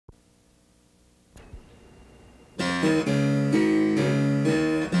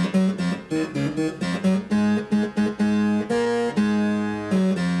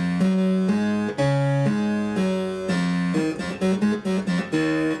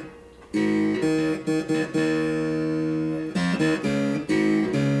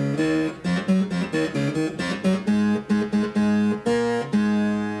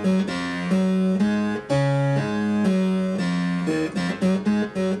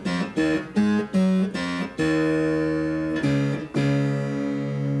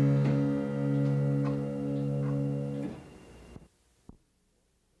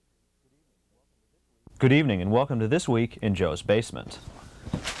Good evening and welcome to This Week in Joe's Basement.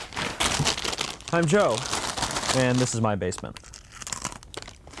 I'm Joe, and this is my basement.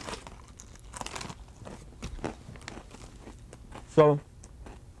 So,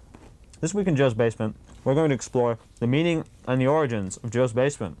 this week in Joe's Basement, we're going to explore the meaning and the origins of Joe's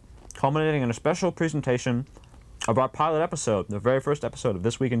Basement, culminating in a special presentation of our pilot episode, the very first episode of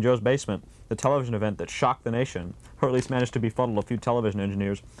This Week in Joe's Basement, the television event that shocked the nation, or at least managed to befuddle a few television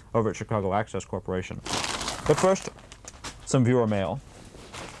engineers over at Chicago Access Corporation. But first, some viewer mail.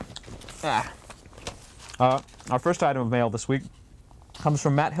 Our first item of mail this week comes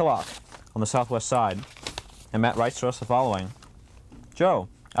from Matt Hillock on the Southwest Side, and Matt writes to us the following. Joe,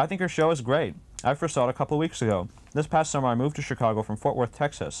 I think your show is great. I first saw it a couple weeks ago. This past summer I moved to Chicago from Fort Worth,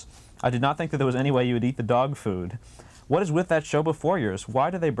 Texas. I did not think that there was any way you would eat the dog food. What is with that show before yours? Why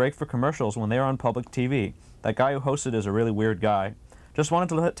do they break for commercials when they are on public TV? That guy who hosted is a really weird guy. Just wanted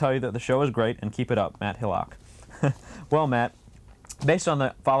to tell you that the show is great and keep it up, Matt Hillock. Well, Matt, based on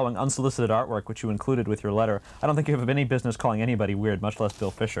the following unsolicited artwork which you included with your letter, I don't think you have any business calling anybody weird, much less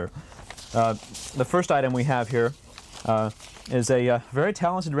Bill Fisher. The first item we have here is a very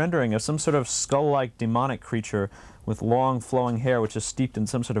talented rendering of some sort of skull-like demonic creature with long flowing hair which is steeped in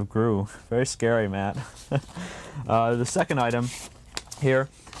some sort of grue. Very scary, Matt. The second item here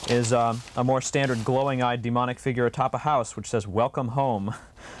is a more standard glowing-eyed demonic figure atop a house which says, "Welcome home."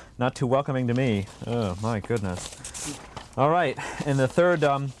 Not too welcoming to me. Oh, my goodness. All right, and the third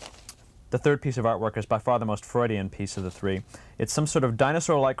piece of artwork is by far the most Freudian piece of the three. It's some sort of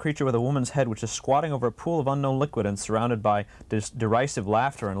dinosaur-like creature with a woman's head which is squatting over a pool of unknown liquid and surrounded by derisive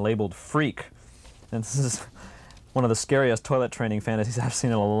laughter and labeled freak. And this is one of the scariest toilet training fantasies I've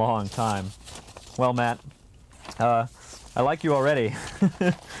seen in a long time. Well, Matt, I like you already,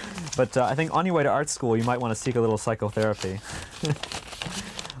 but I think on your way to art school you might want to seek a little psychotherapy.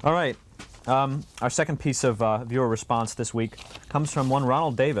 All right, our second piece of viewer response this week comes from one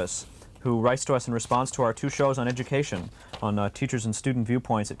Ronald Davis, who writes to us in response to our two shows on education, on teachers and student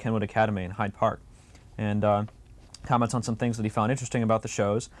viewpoints at Kenwood Academy in Hyde Park, and comments on some things that he found interesting about the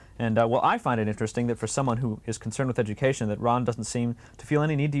shows. And, well, I find it interesting that for someone who is concerned with education, that Ron doesn't seem to feel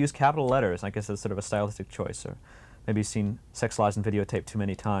any need to use capital letters. I guess that's sort of a stylistic choice, or maybe he's seen Sex, Lies, and Videotape too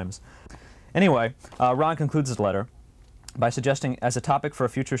many times. Anyway, Ron concludes his letter by suggesting as a topic for a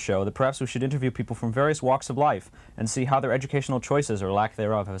future show that perhaps we should interview people from various walks of life and see how their educational choices or lack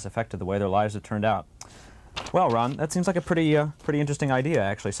thereof has affected the way their lives have turned out. Well, Ron, that seems like a pretty interesting idea,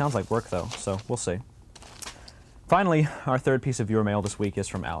 actually. Sounds like work, though, so we'll see. Finally, our third piece of viewer mail this week is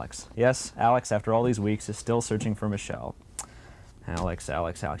from Alex. Yes, Alex, after all these weeks, is still searching for Michelle. Alex.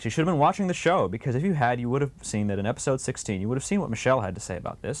 You should have been watching the show, because if you had, you would have seen that in episode 16, you would have seen what Michelle had to say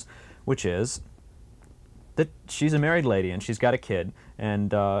about this, which is that she's a married lady and she's got a kid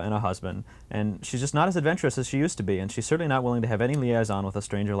and a husband, and she's just not as adventurous as she used to be, and she's certainly not willing to have any liaison with a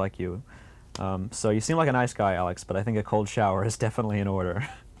stranger like you. So you seem like a nice guy, Alex, but I think a cold shower is definitely in order.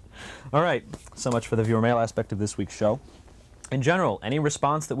 All right, so much for the viewer mail aspect of this week's show. In general, any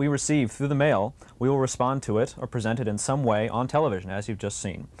response that we receive through the mail, we will respond to it or present it in some way on television, as you've just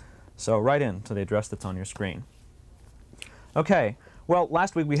seen. So write in to the address that's on your screen. Okay. Well,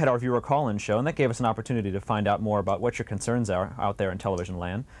 last week we had our viewer call-in show, and that gave us an opportunity to find out more about what your concerns are out there in television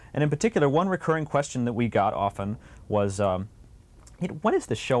land. And in particular, one recurring question that we got often was, what is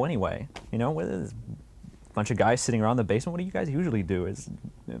this show anyway? You know, what is a bunch of guys sitting around the basement? What do you guys usually do?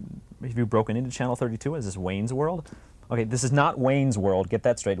 Have you broken into Channel 32? Is this Wayne's World? Okay, this is not Wayne's World. Get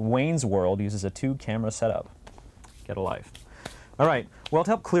that straight. Wayne's World uses a 2-camera setup. Get a life. All right, well,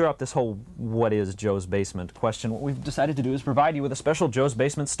 to help clear up this whole what is Joe's Basement question, what we've decided to do is provide you with a special Joe's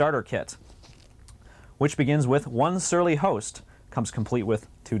Basement starter kit, which begins with one surly host, comes complete with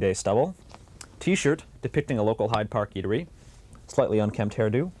 2-day stubble, t-shirt depicting a local Hyde Park eatery, slightly unkempt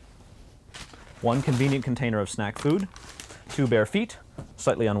hairdo, one convenient container of snack food, 2 bare feet,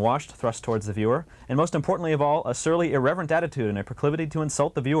 slightly unwashed, thrust towards the viewer, and most importantly of all, a surly, irreverent attitude and a proclivity to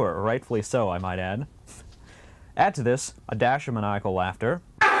insult the viewer, rightfully so, I might add. Add to this a dash of maniacal laughter,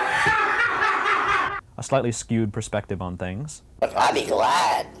 a a slightly skewed perspective on things. I'll be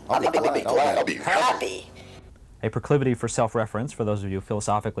glad. I'll be happy. A proclivity for self-reference for those of you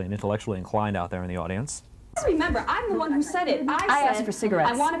philosophically and intellectually inclined out there in the audience. Remember, I'm the one who said it. I asked for cigarettes.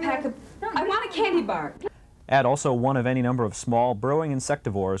 I want a candy bar. Add also one of any number of small, burrowing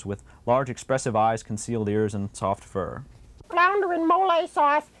insectivores with large expressive eyes, concealed ears, and soft fur. Flounder in mole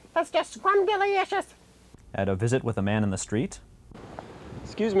sauce. That's just scrumdiddlyicious. Add a visit with a man in the street.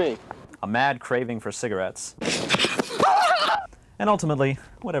 Excuse me. A mad craving for cigarettes. And ultimately,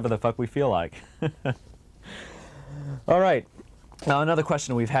 whatever the fuck we feel like. All right. Now, another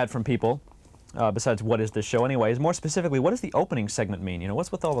question we've had from people, besides what is this show anyway, is more specifically, what does the opening segment mean? You know,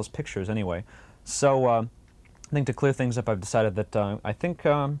 what's with all those pictures anyway? So, I think to clear things up, I've decided that I think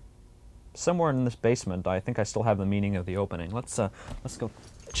somewhere in this basement, I think I still have the meaning of the opening. Let's go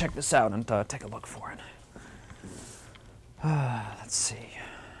check this out and take a look for it. Let's see.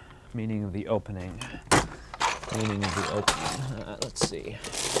 Meaning of the opening. Meaning of the opening. Let's see.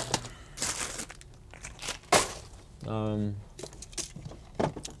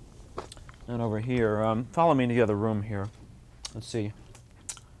 Not over here. Follow me into the other room here. Let's see.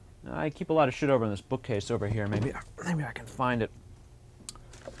 I keep a lot of shit over in this bookcase over here. Maybe I can find it.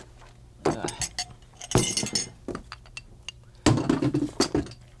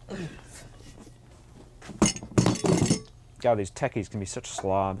 God, these techies can be such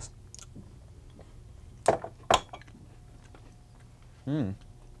slobs.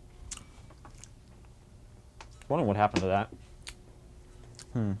 Wondering what happened to that.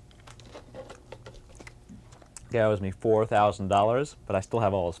 Guy owes me $4,000, but I still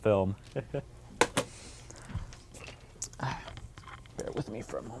have all his film. Bear with me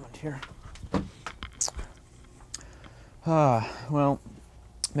for a moment here. Well,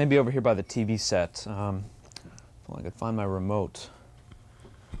 maybe over here by the TV set. Well, I could find my remote.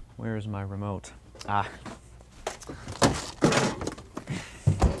 Where is my remote? Ah.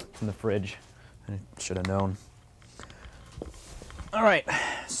 In the fridge. I should have known. All right,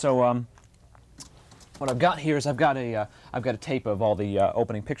 so what I've got here is I've got a tape of all the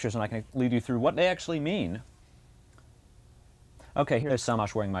opening pictures, and I can lead you through what they actually mean. Okay, here's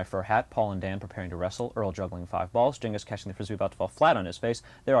Samash wearing my fur hat, Paul and Dan preparing to wrestle, Earl juggling 5 balls, Genghis catching the frisbee about to fall flat on his face.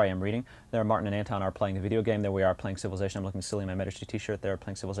 There I am reading. There Martin and Anton are playing the video game. There we are playing Civilization. I'm looking silly in my Medici t-shirt. There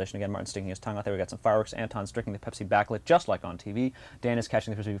playing Civilization again. Martin sticking his tongue out there. We got some fireworks. Anton's drinking the Pepsi backlit just like on TV. Dan is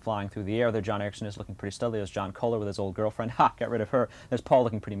catching the frisbee flying through the air. There John Erickson is looking pretty steadily. There's John Kohler with his old girlfriend. Ha! Got rid of her. There's Paul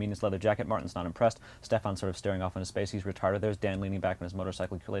looking pretty mean in his leather jacket. Martin's not impressed. Stefan sort of staring off into space. He's retarded. There's Dan leaning back on his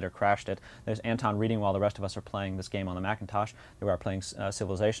motorcycle. He later crashed it. There's Anton reading while the rest of us are playing this game on the Macintosh. There we are playing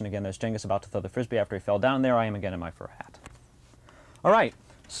Civilization again. There's Genghis about to throw the frisbee after he fell down. There I am again in my fur hat. All right,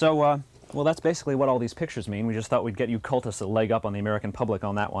 so well, that's basically what all these pictures mean. We just thought we'd get you cultists a leg up on the American public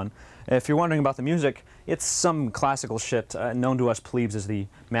on that one. If you're wondering about the music, it's some classical shit known to us plebes as the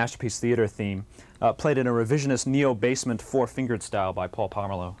Masterpiece Theater theme, played in a revisionist neo-basement four-fingered style by Paul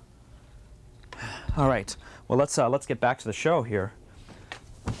Pomerleau. All right, well, let's get back to the show here.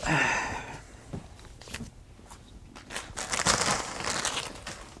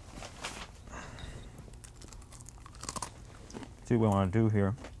 See what we want to do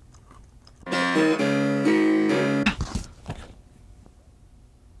here.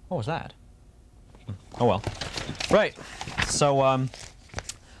 What was that? Oh well. Right. So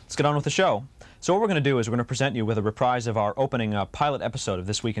let's get on with the show. So what we're going to do is we're going to present you with a reprise of our opening pilot episode of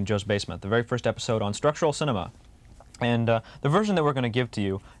This Week in Joe's Basement, the very first episode on structural cinema. And the version that we're going to give to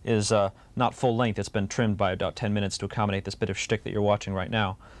you is not full length. It's been trimmed by about 10 minutes to accommodate this bit of shtick that you're watching right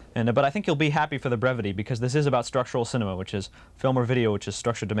now. And but I think you'll be happy for the brevity, because this is about structural cinema, which is film or video which is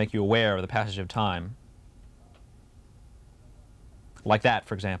structured to make you aware of the passage of time. Like that,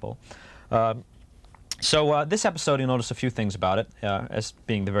 for example. So this episode, you'll notice a few things about it, as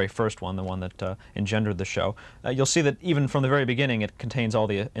being the very first one, the one that engendered the show. You'll see that even from the very beginning, it contains all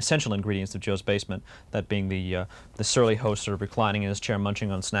the essential ingredients of Joe's Basement, that being the surly host sort of reclining in his chair,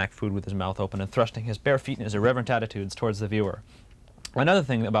 munching on snack food with his mouth open and thrusting his bare feet in his irreverent attitudes towards the viewer. Another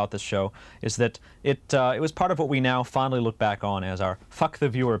thing about this show is that it was part of what we now fondly look back on as our fuck the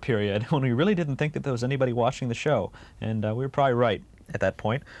viewer period, when we really didn't think that there was anybody watching the show, and we were probably right at that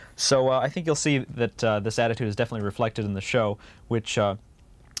point. So I think you'll see that this attitude is definitely reflected in the show, which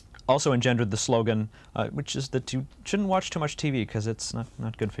also engendered the slogan, which is that you shouldn't watch too much TV because it's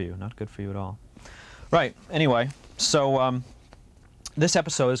not good for you, not good for you at all. Right, anyway, so This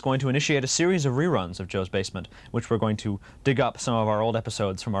episode is going to initiate a series of reruns of Joe's Basement, which we're going to dig up some of our old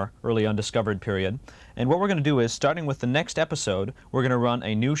episodes from our early undiscovered period. And what we're going to do is, starting with the next episode, we're going to run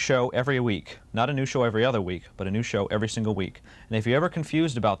a new show every week. Not a new show every other week, but a new show every single week. And if you're ever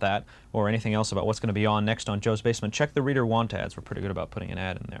confused about that, or anything else about what's going to be on next on Joe's Basement, check the Reader Want ads. We're pretty good about putting an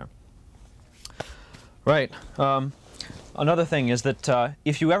ad in there. Right. Another thing is that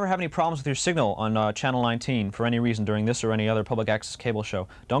if you ever have any problems with your signal on Channel 19 for any reason during this or any other public access cable show,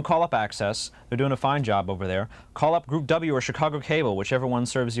 don't call up Access. They're doing a fine job over there. Call up Group W or Chicago Cable, whichever one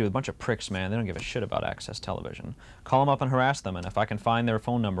serves you. A bunch of pricks, man. They don't give a shit about Access Television. Call them up and harass them, and if I can find their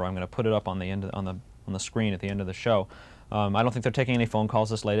phone number, I'm going to put it up on the end on the screen at the end of the show. I don't think they're taking any phone calls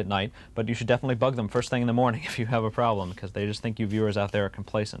this late at night, but you should definitely bug them first thing in the morning if you have a problem, because they just think you viewers out there are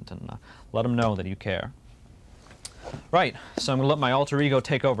complacent, and let them know that you care. Right, so I'm going to let my alter ego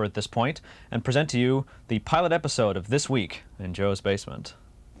take over at this point and present to you the pilot episode of This Week in Joe's Basement.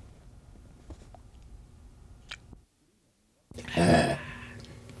 Good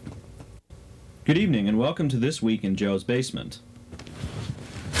evening and welcome to This Week in Joe's Basement.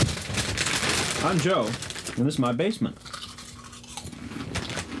 I'm Joe, and this is my basement.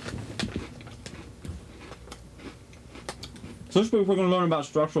 So this week we're going to learn about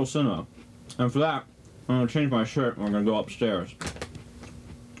structural cinema, and for that I'm going to change my shirt and we're going to go upstairs.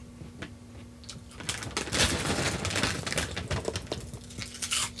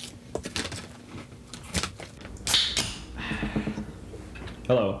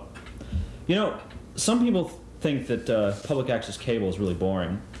 Hello. You know, some people think that public access cable is really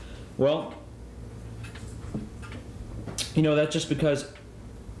boring. Well, you know, that's just because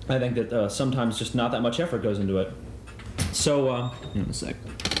I think that sometimes just not that much effort goes into it. So, in a sec.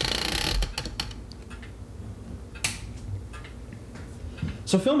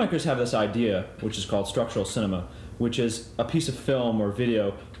 So filmmakers have this idea, which is called structural cinema, which is a piece of film or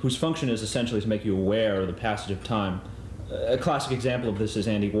video whose function is essentially to make you aware of the passage of time. A classic example of this is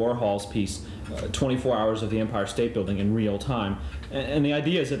Andy Warhol's piece, 24 Hours of the Empire State Building in Real Time. And the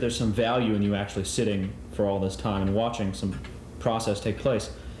idea is that there's some value in you actually sitting for all this time and watching some process take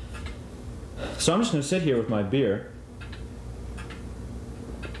place. So I'm just going to sit here with my beer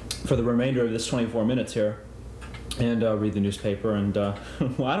for the remainder of this 24 minutes here and read the newspaper, and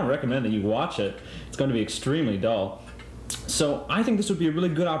well, I don't recommend that you watch it. It's going to be extremely dull. So I think this would be a really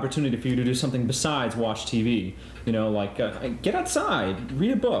good opportunity for you to do something besides watch TV. You know, like get outside,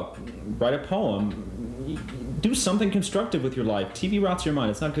 read a book, write a poem, do something constructive with your life. TV rots your mind.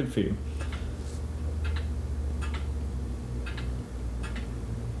 It's not good for you.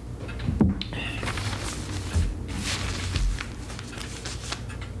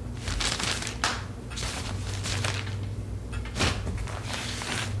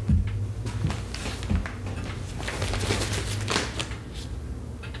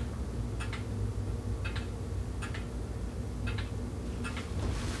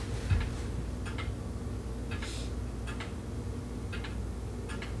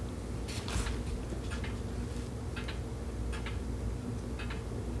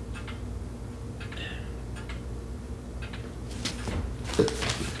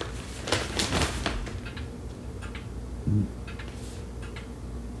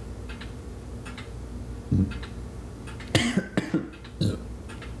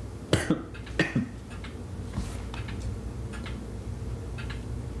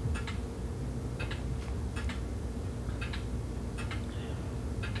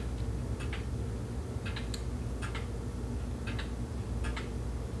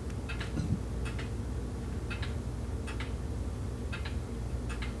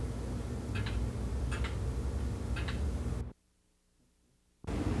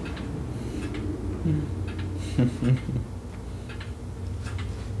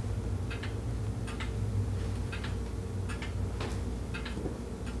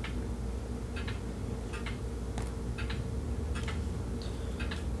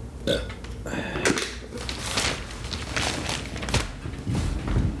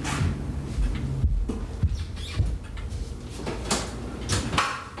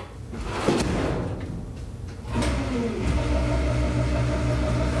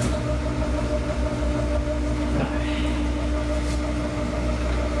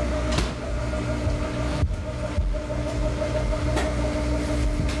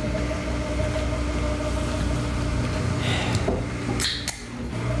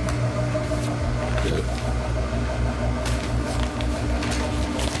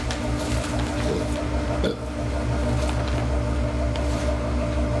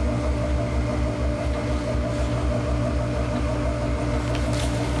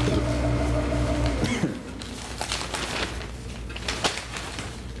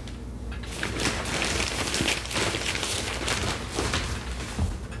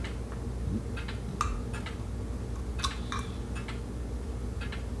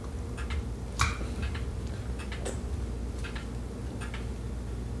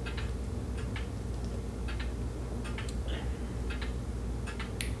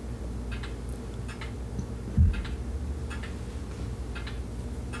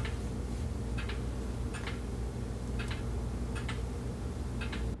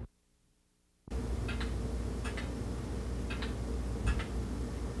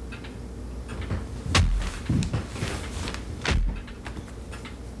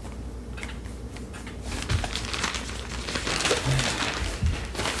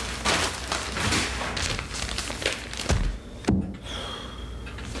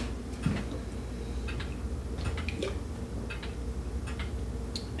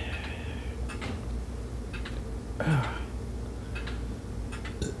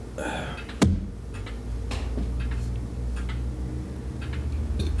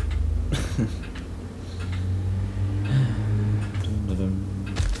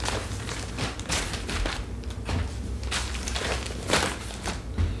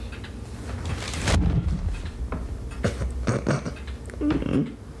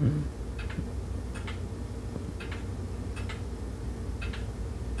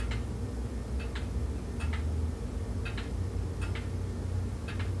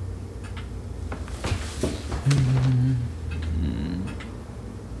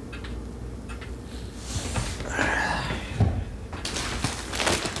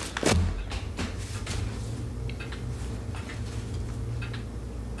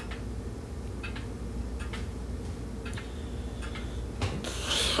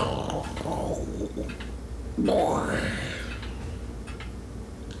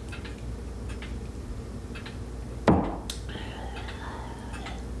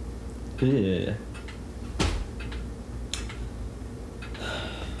 Yeah.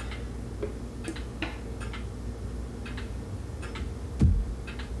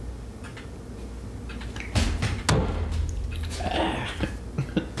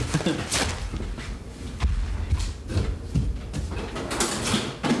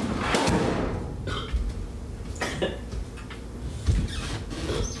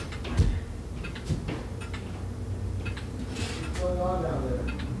 What's going on down there?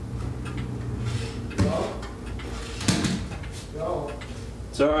 Joe?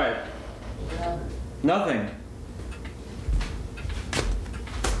 It's alright. What happened? Nothing.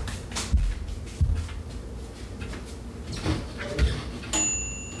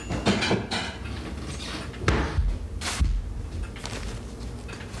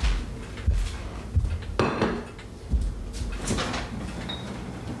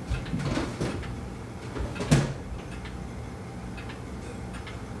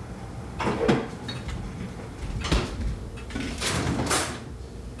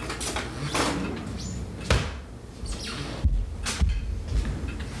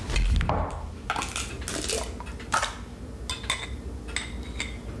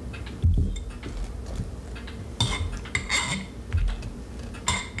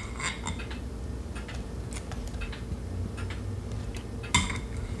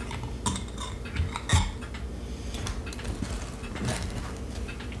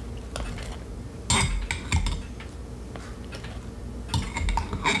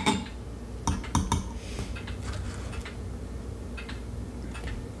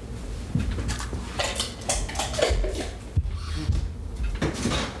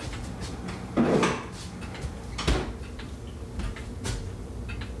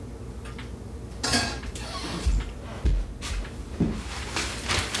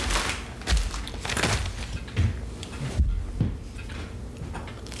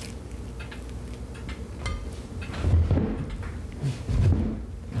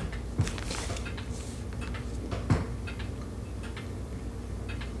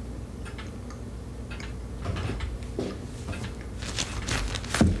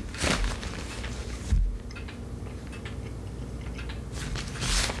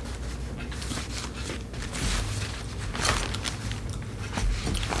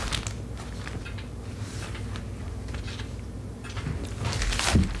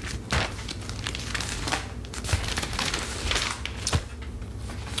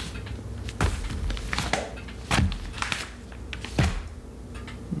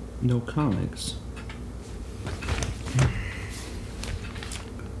 No comics.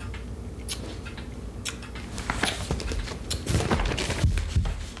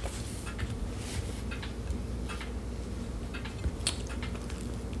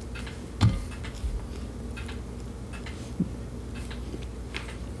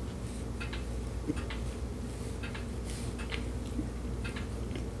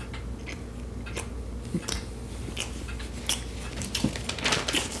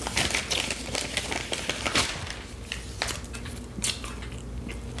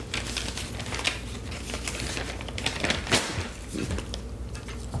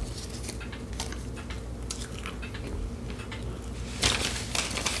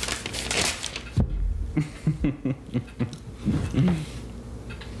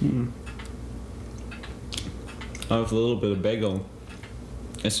 Oh, with a little bit of bagel,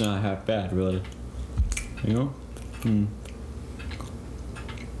 it's not half bad, really. You know?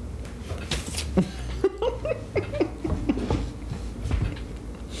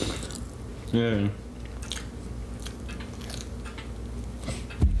 Yeah.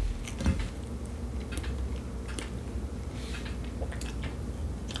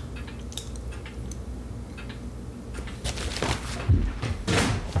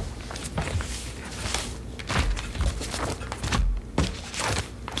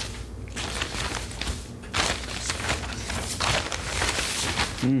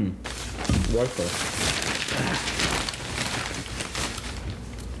 Rifle.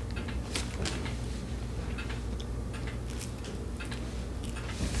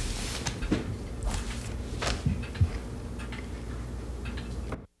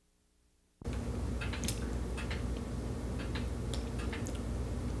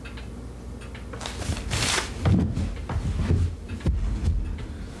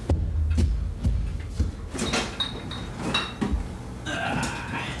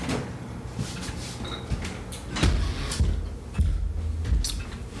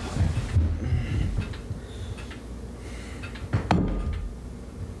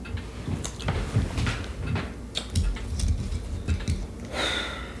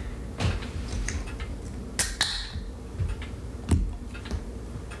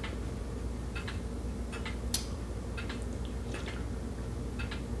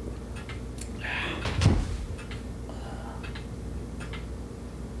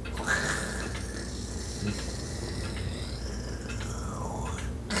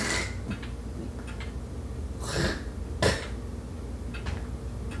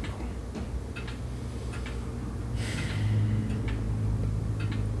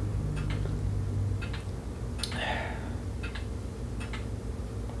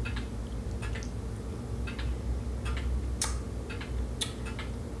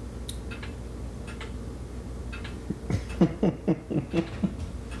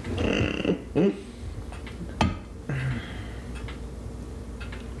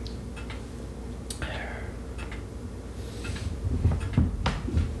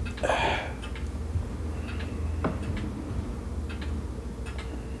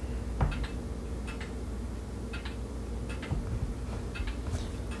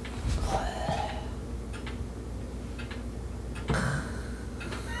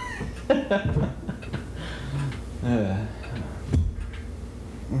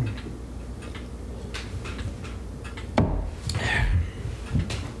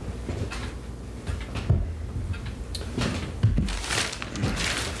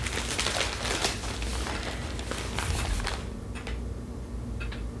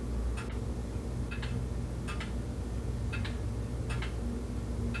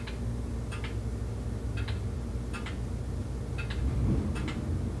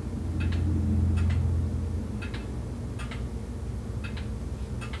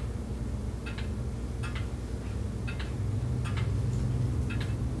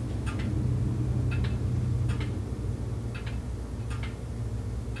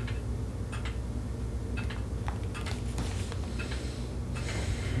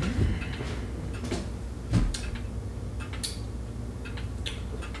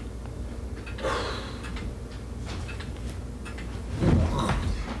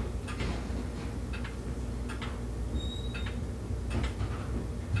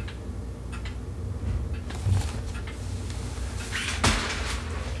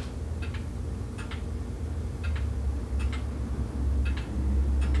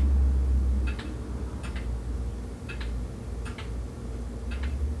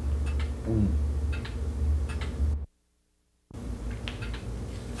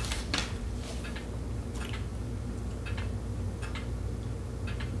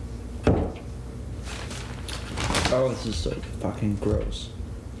 Oh, this is so fucking gross.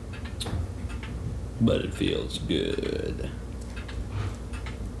 But it feels good.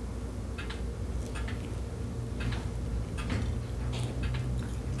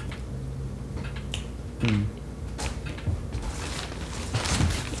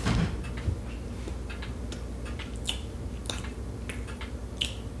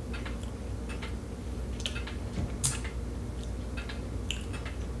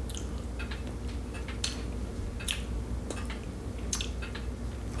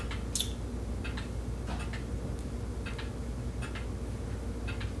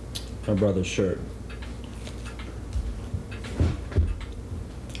 My brother's shirt.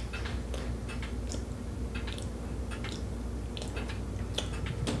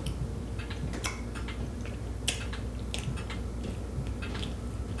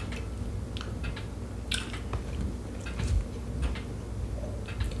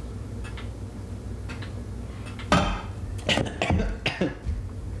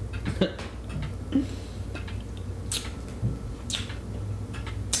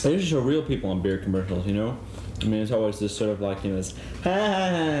 They just show real people on beer commercials, you know? I mean, it's always this sort of like, you know, this, you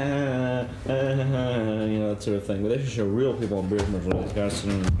know, that sort of thing. But they should show real people on beer commercials. These guys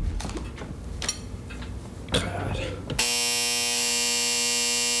sitting. God.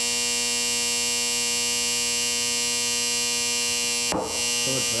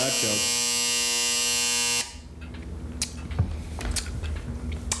 So much for that joke.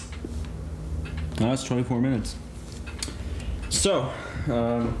 Now it's 24 minutes. So,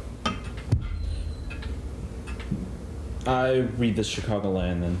 I read this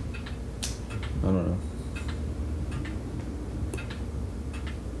Chicagoland and I don't know.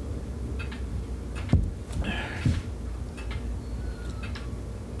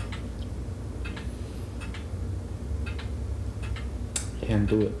 Can't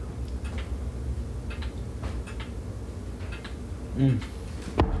do it.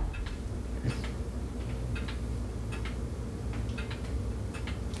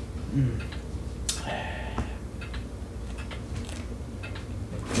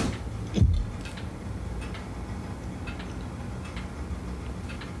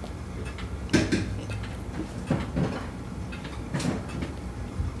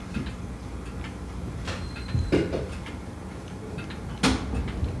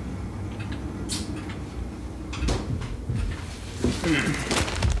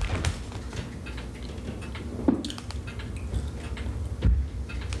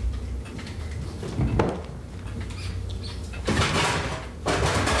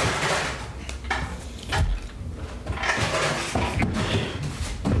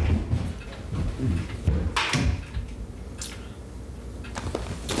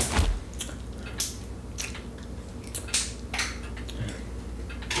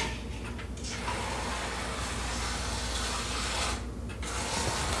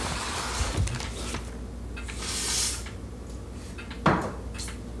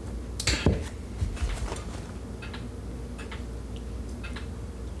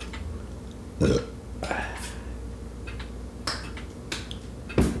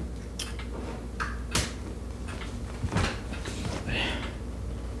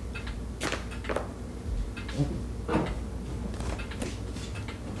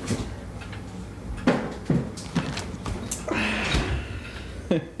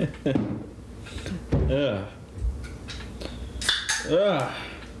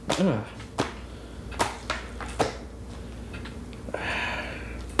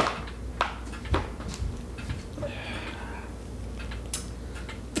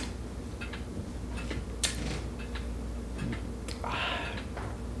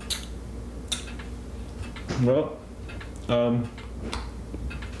 Well, I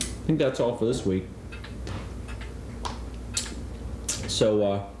think that's all for this week.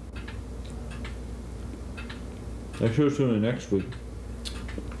 So, I should tune in next week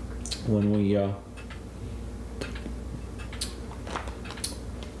when we, I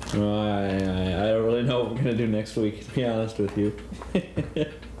don't really know what we're gonna do next week, to be honest with you.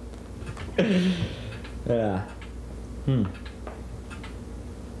 Yeah.